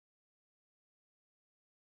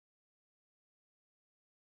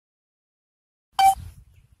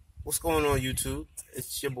What's going on, YouTube?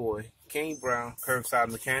 It's your boy, King Brown,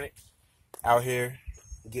 Curbside Mechanic, out here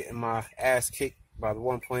getting my ass kicked by the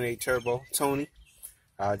 1.8 turbo, Tony.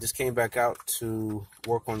 Just came back out to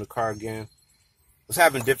work on the car again. Was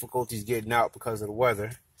having difficulties getting out because of the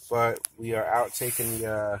weather, but we are out taking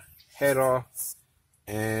the head off,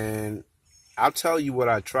 and I'll tell you what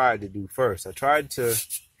I tried to do first. I tried to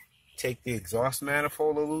take the exhaust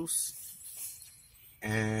manifold loose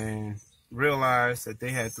and realized that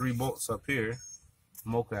they had 3 bolts up here.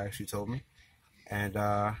 Mocha actually told me, and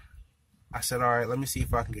I said, all right, let me see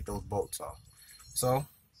if I can get those bolts off. So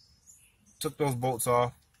took those bolts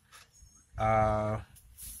off,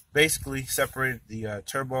 basically separated the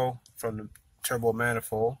turbo from the turbo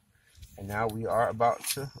manifold, and now we are about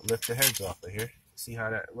to lift the heads off of here. See how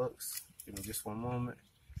that looks? Give me just one moment.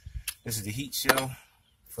 This is the heat shield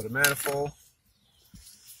for the manifold.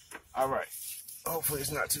 All right, hopefully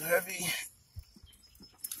it's not too heavy.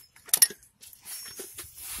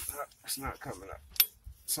 It's not coming up.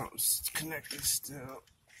 Something's connected still.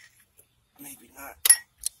 Maybe not.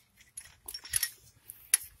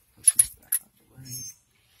 Push this back out the way.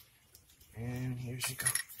 And here she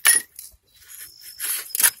goes.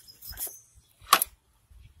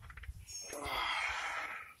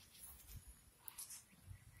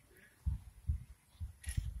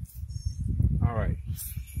 Alright.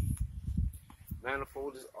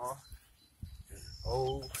 Manifold is off.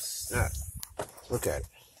 Oh snap. Look at it.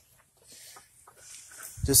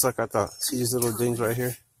 Just like I thought. See these little dings right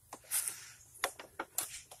here?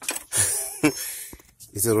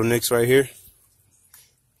 These little nicks right here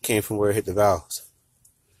came from where it hit the valves.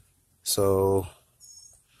 So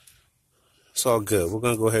it's all good. We're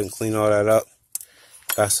gonna go ahead and clean all that up.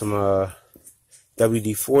 Got some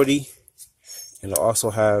WD-40, and I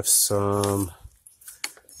also have some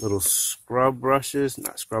little scrub brushes,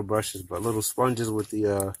 not scrub brushes, but little sponges with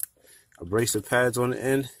the abrasive pads on the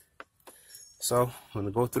end. So I'm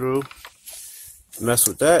gonna go through, mess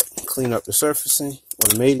with that, clean up the surfacing or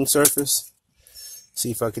the mating surface,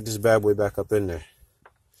 see if I can get this bad boy back up in there.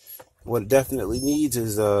 What it definitely needs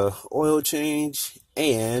is a oil change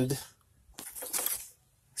and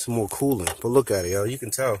some more coolant. But look at it, yo, you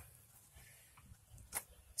can tell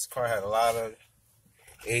this car had a lot of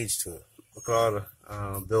age to it. Look at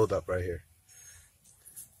all the build-up right here.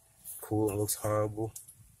 Coolant looks horrible.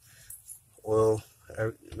 Oil,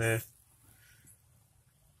 man.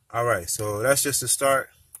 All right, so that's just the start.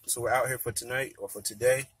 So we're out here for tonight, or for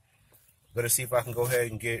today. I'm gonna see if I can go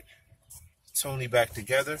ahead and get Tony back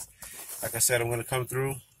together. Like I said, I'm gonna come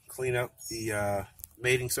through, clean up the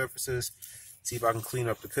mating surfaces, see if I can clean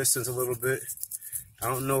up the pistons a little bit. I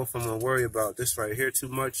don't know if I'm gonna worry about this right here too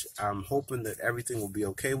much. I'm hoping that everything will be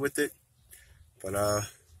okay with it, but I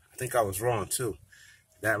think I was wrong too.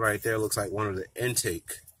 That right there looks like one of the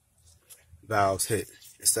intake valves hit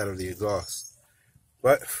instead of the exhaust.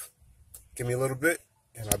 But give me a little bit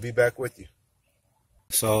and I'll be back with you.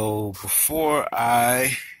 So before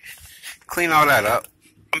I clean all that up,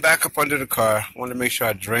 I'm back up under the car. I want to make sure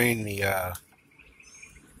I drain the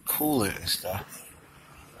coolant and stuff.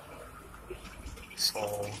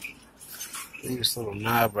 So leave this little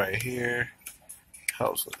knob right here.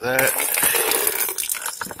 Helps with that.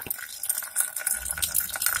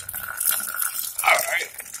 Alright,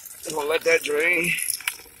 I'm gonna let that drain.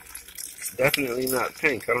 It's definitely not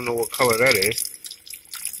pink. I don't know what color that is.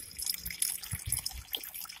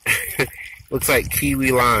 Looks like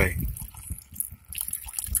kiwi lime.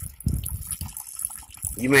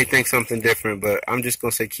 You may think something different, but I'm just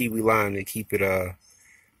gonna say kiwi lime to keep it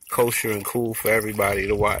kosher and cool for everybody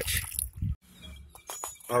to watch.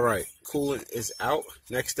 Alright, coolant is out.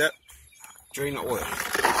 Next step, drain the oil.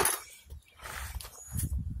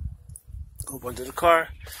 Go under the car.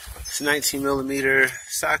 It's a 19mm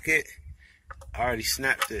socket. I already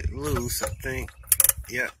snapped it loose, I think.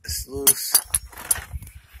 Yeah, it's loose.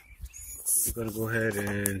 We're gonna go ahead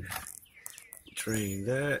and drain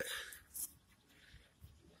that.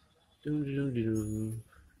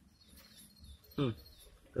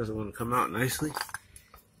 Doesn't want to come out nicely.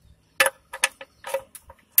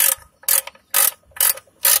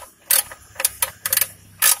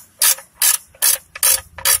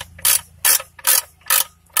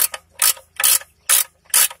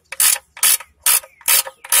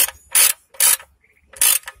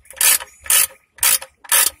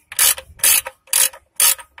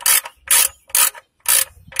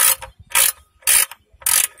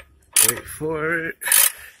 Wait for it.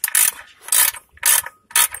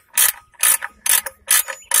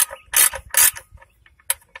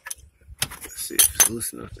 Let's see if it's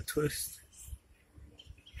loose enough to twist.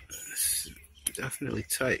 It's definitely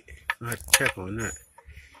tight. I'll have to check on that.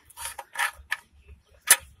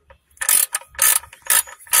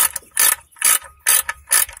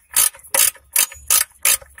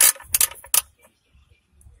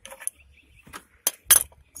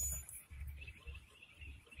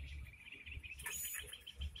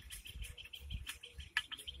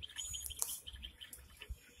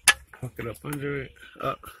 it up under it.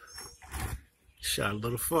 Up. Shot a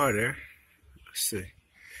little farther. Let's see.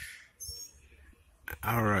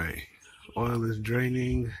 All right. Oil is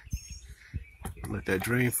draining. Let that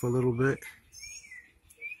drain for a little bit.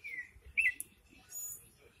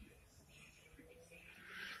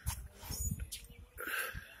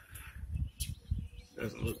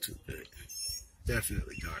 Doesn't look too good.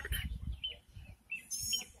 Definitely dark.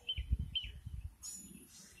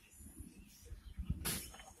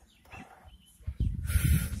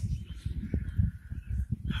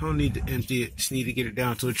 I don't need to empty it, just need to get it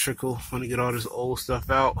down to a trickle. I want to get all this old stuff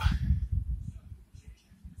out.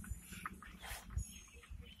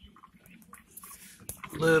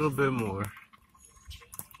 A little bit more.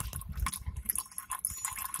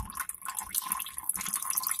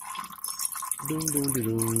 Doom doom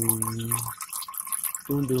doom doom.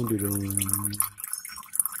 Doom doom doom doom.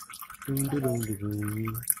 Doom doom doom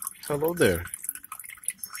doom. Hello there.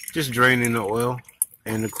 Just draining the oil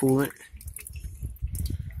and the coolant.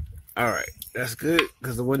 Alright, that's good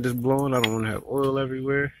because the wind is blowing. I don't want to have oil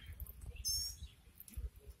everywhere.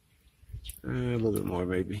 A little bit more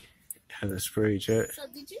maybe. Haven't sprayed yet. So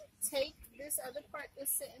did you take this other part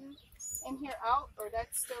that's sitting in here out, or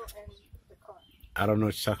that's still in the car? I don't know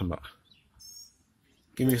what you're talking about.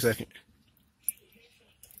 Give me a second.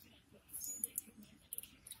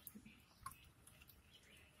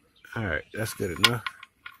 Alright, that's good enough.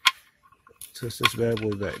 Twist this bad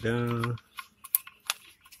boy back down.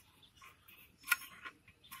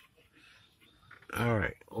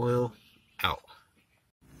 Alright, oil out.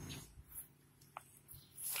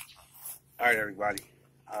 Alright, everybody.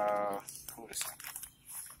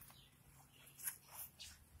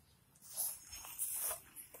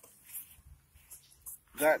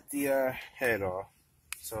 Got the head off,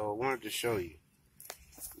 so I wanted to show you.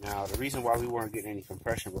 Now, the reason why we weren't getting any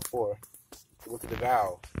compression before, look at the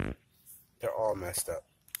valves. They're all messed up.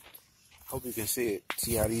 Hope you can see it.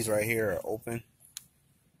 See how these right here are open?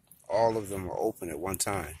 All of them are open at one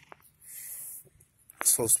time.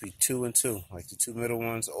 It's supposed to be 2 and 2. Like the 2 middle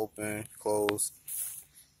ones open, close.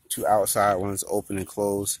 2 outside ones open and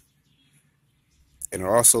close. And it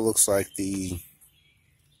also looks like the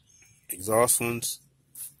exhaust ones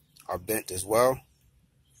are bent as well.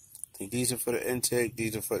 I think these are for the intake.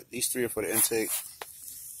 These 3 are for the intake.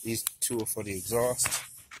 These 2 are for the exhaust.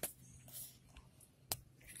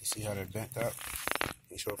 You see how they're bent up? Can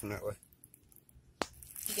you show it from that way?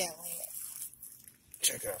 You gotta lean it.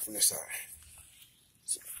 Check it out from this side.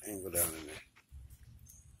 So, angle down in there.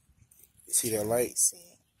 You see that light? See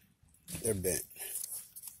it. They're bent.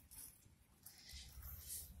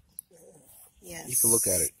 Yes. You can look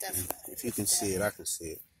at it. Definitely. If you can see it, I can see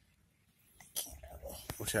it. I can't really.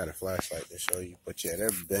 Wish I had a flashlight to show you. But yeah,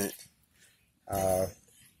 they're bent.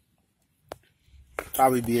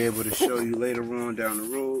 Probably be able to show you later on down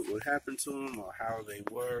the road what happened to them or how they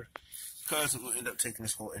were. Because I'm going to end up taking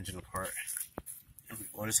this whole engine apart.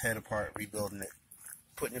 Or this head apart, rebuilding it.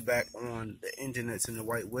 Putting it back on the engine that's in the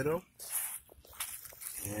White Widow.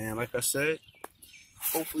 And like I said,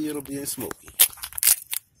 hopefully it'll be in smoky.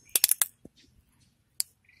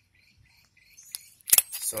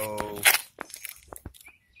 So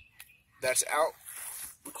that's out.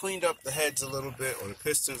 We cleaned up the heads a little bit, or the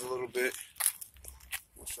pistons a little bit.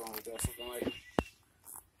 We'll show them what that's looking like.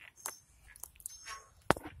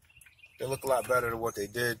 They look a lot better than what they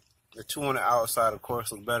did. The 2 on the outside, of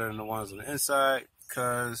course, look better than the ones on the inside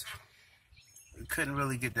because we couldn't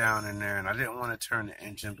really get down in there, and I didn't want to turn the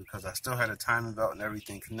engine because I still had a timing belt and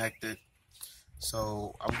everything connected.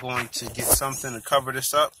 So I'm going to get something to cover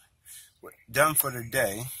this up. We're done for the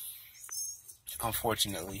day,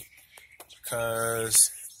 unfortunately,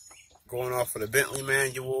 because going off of the Bentley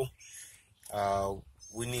manual,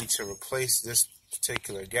 we need to replace this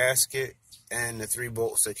particular gasket and the 3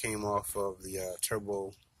 bolts that came off of the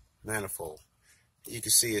turbo manifold. You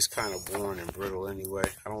can see it's kind of worn and brittle anyway.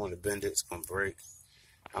 I don't want to bend it, it's going to break.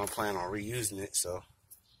 I don't plan on reusing it, so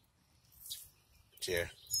yeah,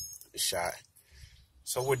 a shot.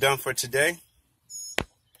 So we're done for today.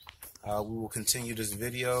 We will continue this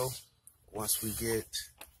video once we get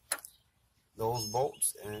those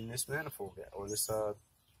bolts and this manifold, or this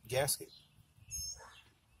gasket.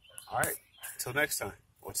 All right, until next time,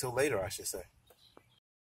 or till later, I should say.